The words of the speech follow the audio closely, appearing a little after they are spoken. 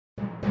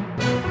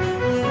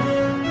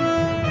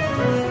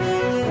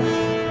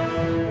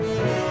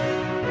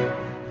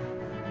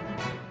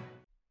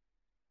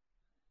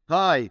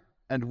Hi,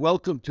 and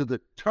welcome to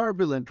the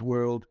turbulent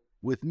world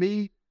with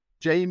me,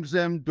 James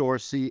M.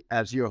 Dorsey,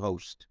 as your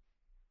host.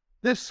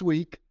 This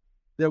week,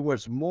 there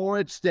was more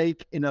at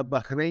stake in a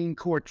Bahrain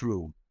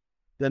courtroom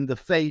than the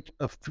fate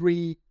of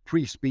 3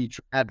 free speech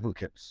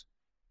advocates.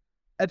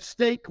 At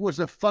stake was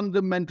a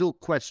fundamental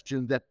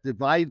question that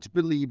divides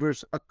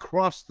believers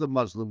across the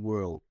Muslim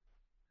world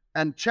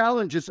and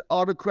challenges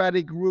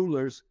autocratic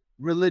rulers'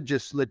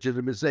 religious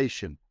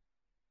legitimization.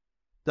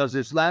 Does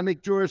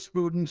Islamic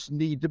jurisprudence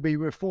need to be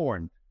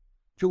reformed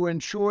to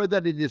ensure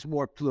that it is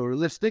more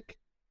pluralistic,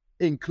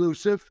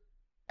 inclusive,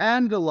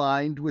 and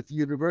aligned with the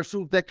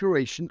Universal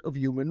Declaration of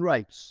Human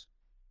Rights?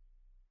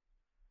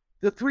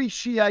 The 3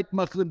 Shiite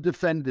Muslim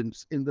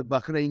defendants in the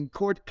Bahrain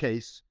court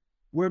case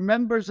were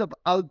members of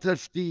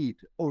Al-Tajdid,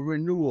 or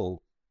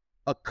Renewal,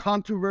 a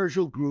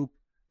controversial group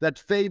that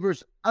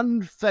favors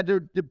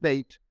unfettered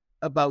debate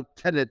about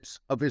tenets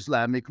of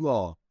Islamic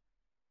law.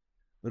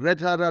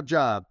 Reza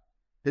Rajab,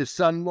 his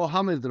son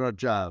Mohammed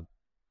Rajab,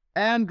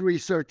 and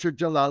researcher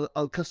Jalal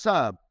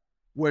Al-Qassab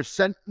were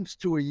sentenced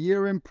to a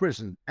year in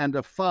prison and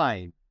a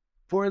fine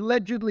for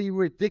allegedly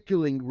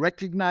ridiculing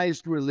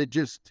recognized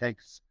religious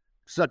texts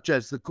such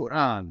as the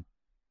Quran.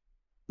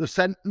 The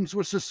sentence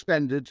was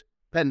suspended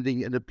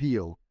pending an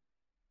appeal.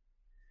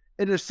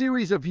 In a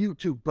series of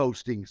YouTube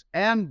postings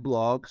and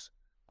blogs,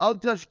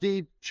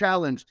 Al-Tajdid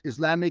challenged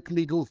Islamic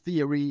legal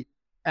theory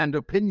and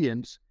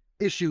opinions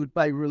issued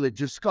by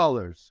religious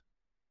scholars.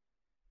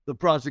 The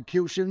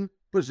prosecution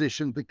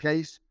positioned the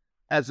case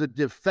as a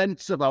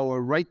defense of our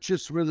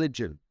righteous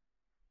religion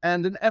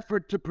and an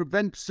effort to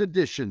prevent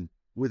sedition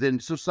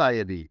within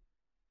society.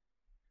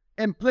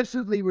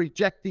 Implicitly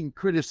rejecting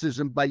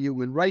criticism by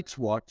Human Rights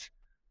Watch,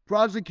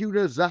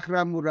 prosecutor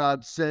Zahra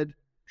Murad said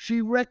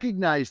she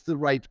recognized the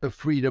right of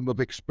freedom of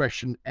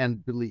expression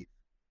and belief.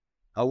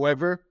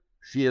 However,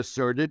 she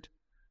asserted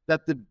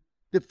that the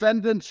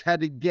defendants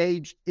had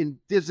engaged in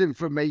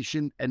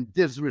disinformation and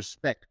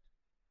disrespect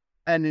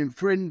and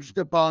infringed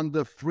upon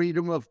the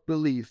freedom of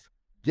belief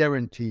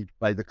guaranteed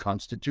by the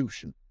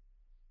Constitution.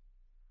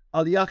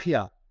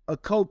 Al-Yahya, a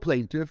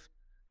co-plaintiff,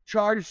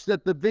 charged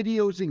that the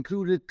videos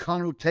included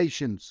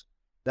connotations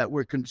that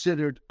were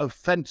considered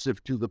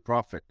offensive to the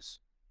prophets.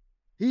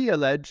 He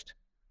alleged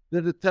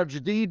that a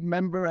Tajdid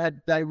member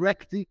had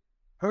directly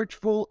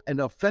hurtful and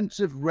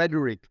offensive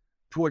rhetoric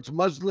towards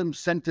Muslim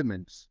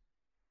sentiments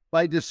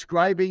by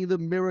describing the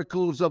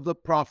miracles of the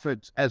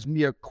prophets as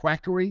mere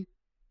quackery,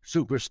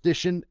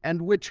 superstition,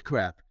 and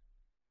witchcraft,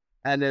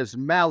 and as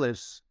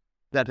malice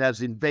that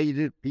has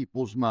invaded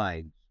people's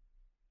minds.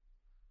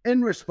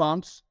 In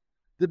response,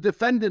 the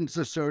defendants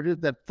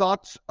asserted that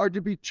thoughts are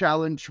to be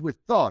challenged with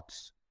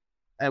thoughts,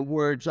 and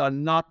words are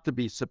not to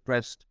be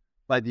suppressed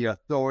by the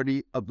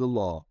authority of the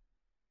law.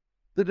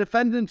 The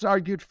defendants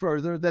argued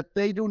further that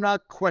they do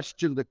not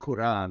question the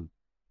Quran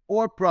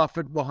or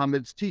Prophet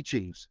Muhammad's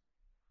teachings,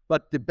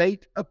 but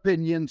debate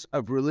opinions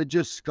of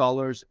religious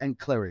scholars and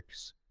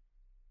clerics.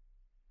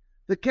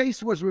 The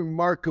case was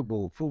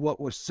remarkable for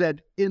what was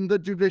said in the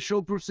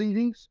judicial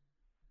proceedings,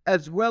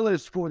 as well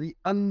as for the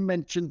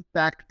unmentioned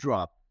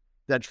backdrop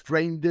that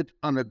framed it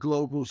on a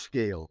global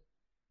scale.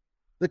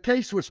 The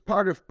case was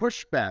part of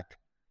pushback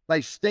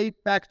by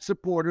state-backed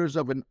supporters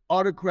of an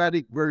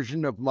autocratic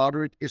version of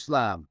moderate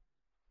Islam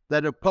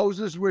that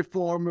opposes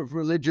reform of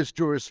religious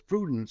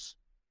jurisprudence,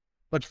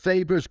 but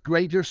favors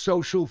greater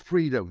social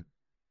freedom,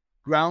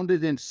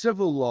 grounded in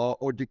civil law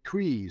or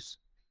decrees,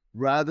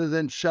 rather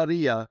than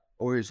Sharia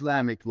or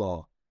Islamic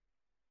law.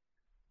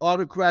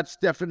 Autocrats'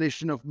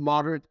 definition of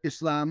moderate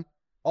Islam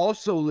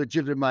also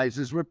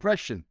legitimizes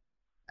repression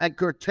and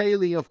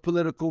curtailing of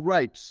political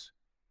rights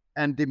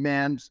and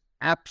demands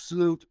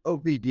absolute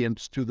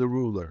obedience to the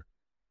ruler.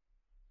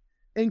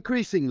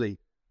 Increasingly,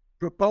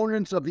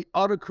 proponents of the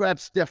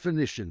autocrat's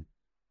definition,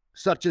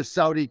 such as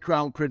Saudi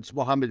Crown Prince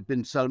Mohammed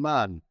bin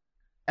Salman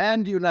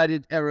and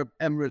United Arab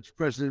Emirates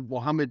President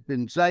Mohammed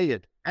bin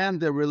Zayed and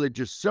their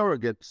religious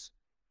surrogates,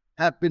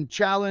 have been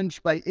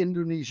challenged by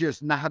Indonesia's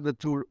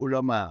Nahdlatul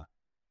Ulama,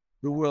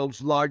 the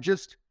world's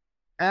largest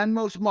and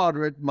most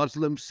moderate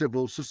Muslim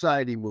civil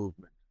society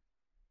movement.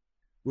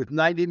 With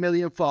 90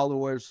 million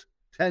followers,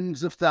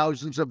 tens of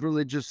thousands of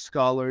religious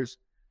scholars,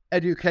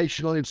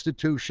 educational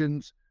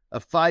institutions, a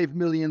 5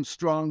 million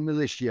strong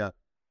militia,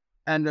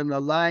 and an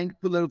aligned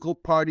political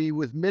party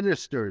with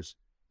ministers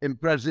in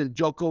President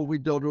Joko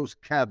Widodo's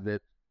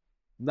cabinet,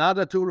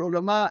 Nahdlatul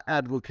Ulama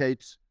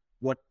advocates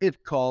what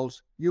it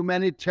calls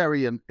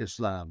humanitarian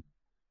Islam.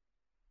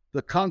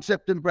 The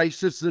concept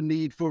embraces the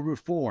need for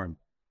reform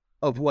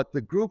of what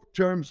the group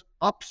terms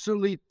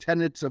obsolete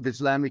tenets of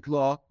Islamic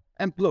law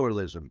and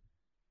pluralism.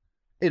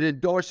 It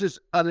endorses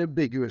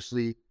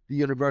unambiguously the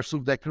Universal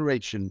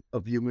Declaration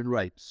of Human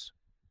Rights.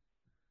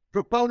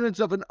 Proponents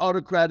of an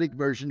autocratic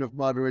version of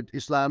moderate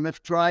Islam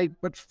have tried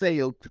but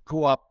failed to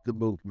co-opt the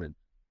movement.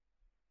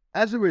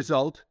 As a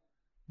result,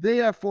 they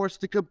are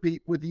forced to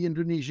compete with the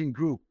Indonesian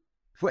group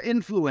for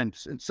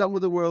influence in some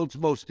of the world's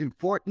most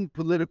important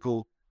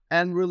political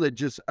and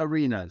religious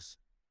arenas.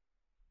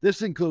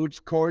 This includes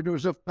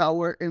corridors of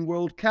power in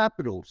world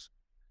capitals,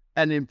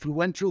 and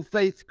influential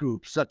faith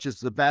groups such as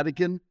the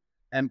Vatican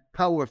and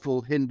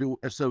powerful Hindu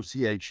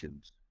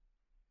associations.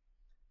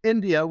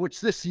 India,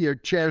 which this year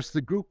chairs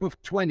the Group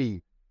of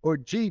 20, or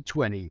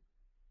G20,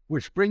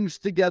 which brings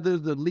together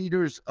the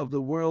leaders of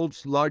the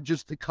world's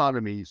largest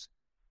economies,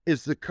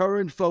 is the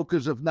current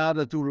focus of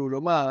Nahdlatul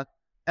Ulama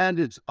and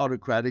its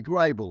autocratic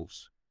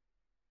rivals.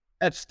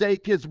 At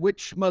stake is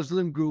which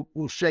Muslim group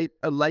will shape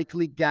a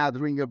likely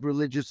gathering of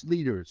religious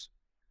leaders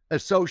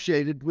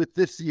associated with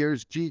this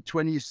year's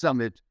G20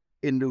 summit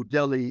in New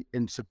Delhi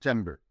in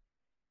September.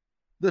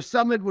 The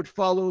summit would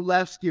follow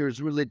last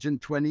year's Religion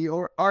 20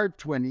 or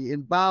R20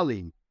 in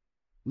Bali,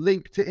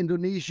 linked to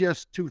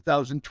Indonesia's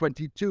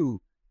 2022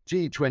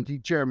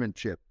 G20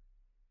 chairmanship.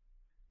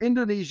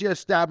 Indonesia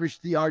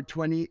established the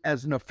R20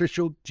 as an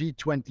official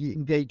G20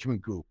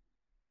 engagement group.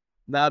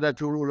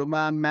 Nahdlatul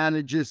Ulama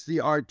manages the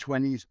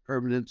R20's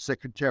permanent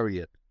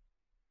secretariat.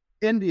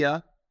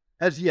 India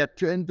has yet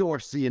to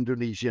endorse the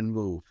Indonesian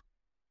move.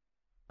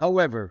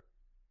 However,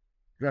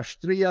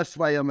 Rashtriya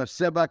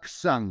Swayamsevak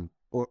Sangh,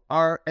 or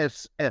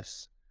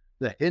RSS,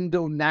 the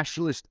Hindu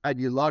nationalist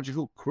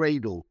ideological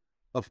cradle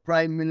of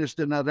Prime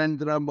Minister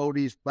Narendra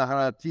Modi's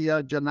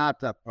Bharatiya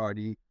Janata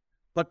Party,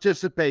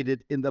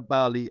 participated in the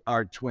Bali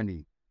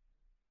R20.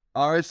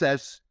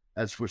 RSS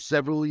has for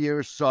several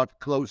years sought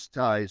close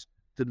ties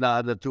to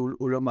Nahdlatul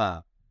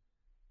Ulama.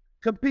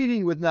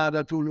 Competing with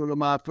Nahdlatul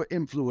Ulama for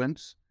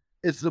influence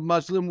is the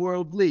Muslim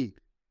World League,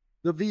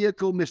 the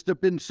vehicle Mr.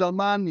 bin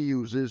Salman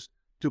uses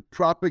to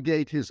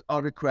propagate his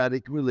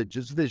autocratic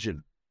religious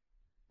vision.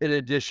 In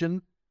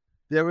addition,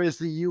 there is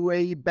the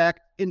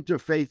UAE-backed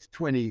Interfaith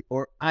 20,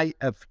 or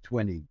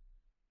IF20.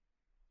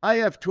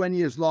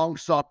 IF20 has long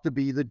sought to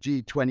be the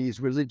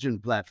G20's religion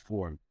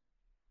platform,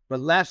 but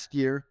last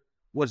year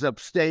was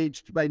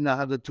upstaged by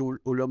Nahdlatul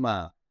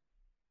Ulama.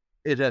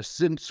 It has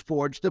since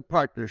forged a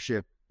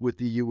partnership with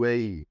the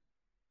UAE.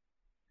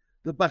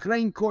 The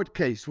Bahrain court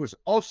case was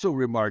also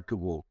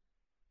remarkable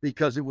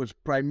because it was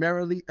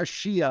primarily a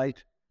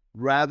Shiite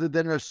rather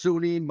than a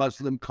Sunni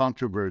Muslim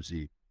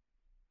controversy.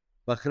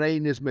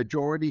 Bahrain is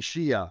majority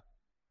Shia,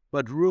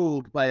 but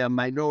ruled by a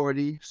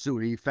minority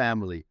Sunni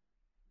family.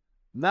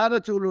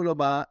 Nahdlatul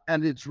Ulama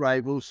and its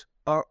rivals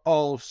are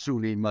all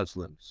Sunni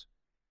Muslims.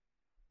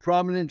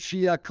 Prominent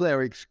Shia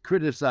clerics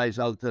criticize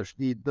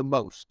al-Tashdid the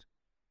most.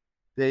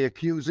 They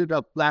accuse it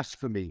of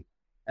blasphemy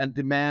and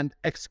demand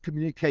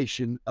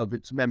excommunication of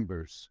its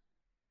members.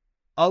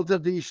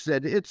 Al-Tashdid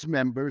said its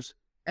members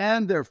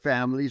and their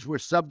families were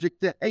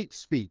subject to hate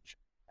speech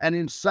and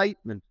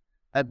incitement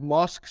at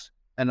mosques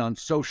and on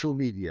social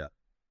media.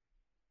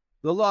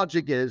 The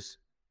logic is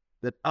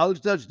that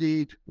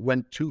al-Tashdid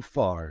went too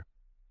far.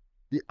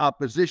 The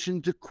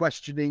opposition to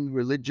questioning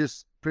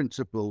religious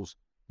principles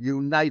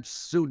unites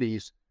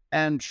Sunnis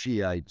and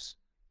Shiites,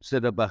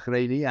 said a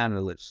Bahraini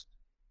analyst.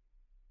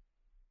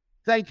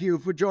 Thank you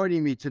for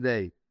joining me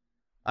today.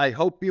 I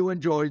hope you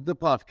enjoyed the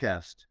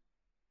podcast.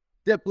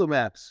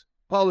 Diplomats,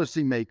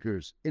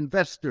 policymakers,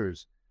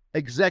 investors,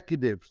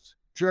 executives,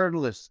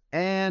 journalists,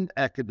 and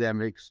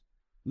academics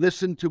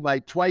listen to my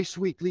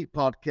twice-weekly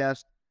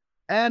podcast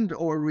and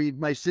or read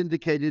my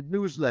syndicated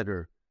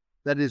newsletter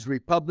that is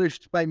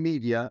republished by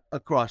media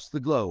across the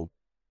globe.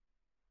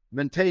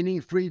 Maintaining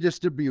free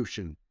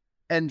distribution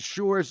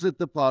ensures that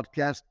the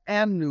podcast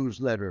and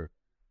newsletter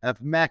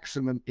have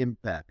maximum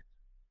impact.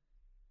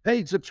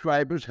 Paid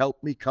subscribers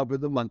help me cover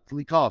the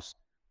monthly cost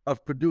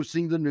of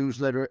producing the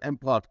newsletter and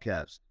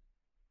podcast.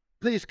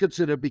 Please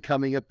consider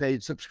becoming a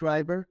paid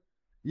subscriber.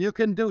 You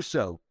can do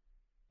so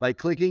by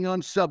clicking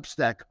on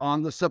Substack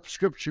on the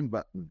subscription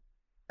button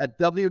at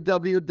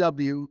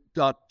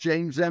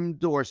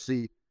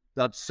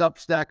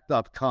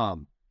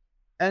www.jamesmdorsey.substack.com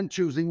and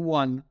choosing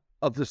one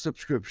of the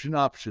subscription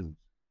options.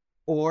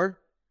 Or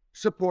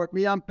support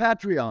me on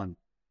Patreon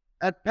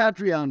at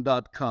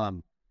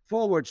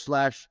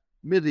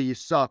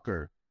patreon.com/Mideast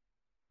Soccer.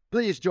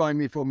 Please join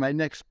me for my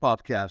next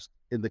podcast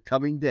in the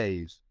coming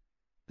days.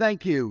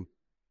 Thank you.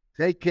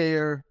 Take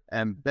care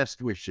and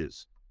best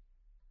wishes.